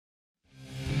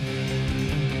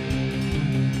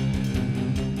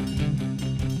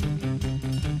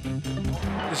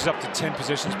This is up to 10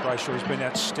 possessions, Brayshaw. He's been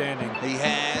outstanding. He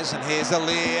has, and here's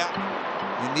Alir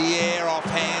in the air, off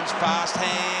hands, fast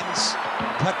hands.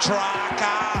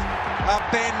 Petrarca, a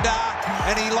bender,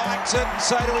 and he likes it, and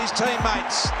so do his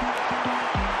teammates.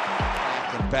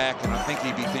 Back, and I think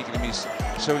he'd be thinking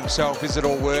to himself, is it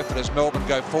all worth it as Melbourne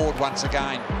go forward once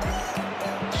again?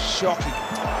 Shocking.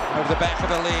 Over the back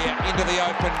of Alir, into the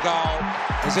open goal.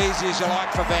 As easy as you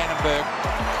like for Vandenberg.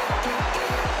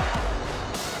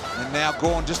 And now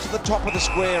gone just to the top of the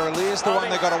square. Alir's the one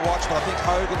they've got to watch, but I think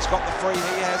Hogan's got the free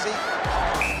here, has he?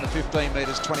 From the 15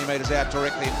 metres, 20 metres out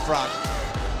directly in front.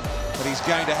 But he's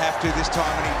going to have to this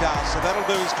time, and he does. So that'll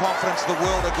do his confidence the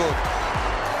world of good.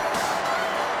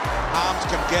 Harms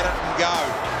can get it and go.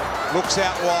 Looks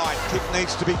out wide. Kick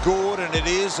needs to be good, and it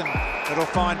is, and it'll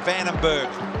find Vandenberg.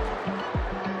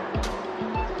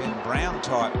 Ben Brown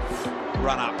type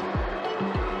run up.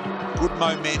 Good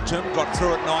momentum, got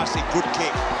through it nicely. Good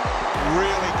kick.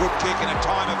 Really good kick in a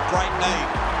time of great need.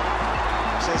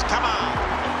 Says, come on.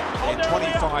 And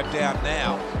 25 down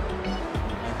now.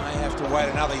 They may have to wait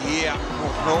another year.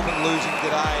 Melbourne losing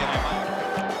today.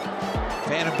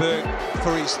 Vandenberg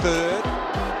for his third.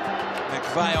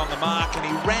 McVeigh on the mark, and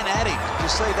he ran at him. Did you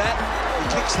see that? He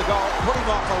kicks the goal, put him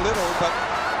off a little, but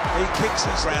he kicks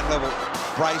his round level.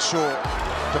 Brayshaw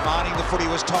demanding the footy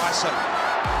was Tyson.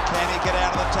 Can he get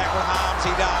out of the tackle? Harms,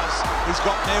 he does. He's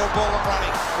got Neil Bullen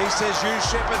running. He says, you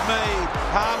shepherd me.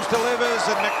 Harms delivers,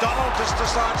 and McDonald just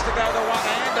decides to go the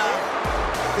one-hander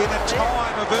in a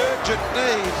time of urgent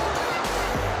need.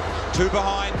 2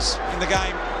 behinds in the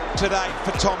game today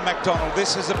for Tom McDonald.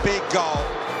 This is a big goal.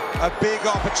 A big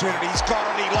opportunity. He's got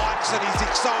it, he likes it, he's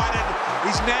excited.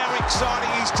 He's now exciting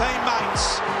his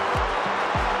teammates.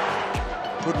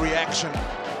 Good reaction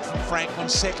from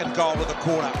Franklin's second goal of the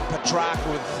quarter. Petrarca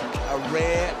with a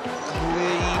rare,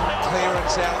 clean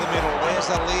clearance out of the middle. There's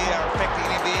Alir affecting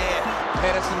him in the air.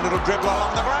 Pedersen, little dribble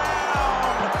along the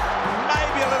ground.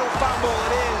 Maybe a little fumble,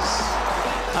 it is.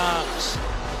 Harms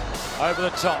over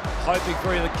the top, hoping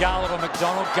for either Garlett or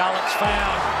McDonald. Garlett's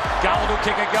found. Garlett will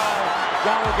kick a goal.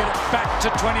 Garlett will get it back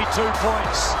to 22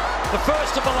 points. The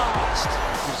first of the last.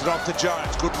 Gives it off to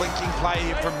Jones. Good linking play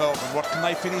here from Melbourne. What can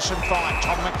they finish and find?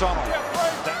 Tom McDonald.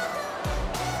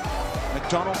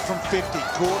 McDonald from 50.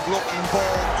 Good looking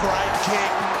ball. Great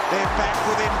kick. They're back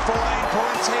within 14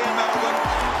 points here, Melbourne.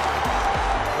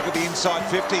 Look at the inside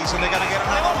 50s, and they're going to get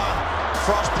another one.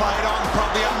 Frost played on,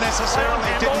 probably unnecessarily.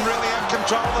 Didn't really have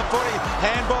control of the footy.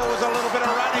 Handball was a little bit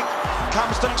of running.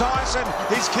 Comes to Tyson.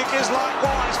 His kick is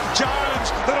likewise.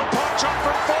 Jones, little pot shot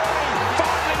from 40.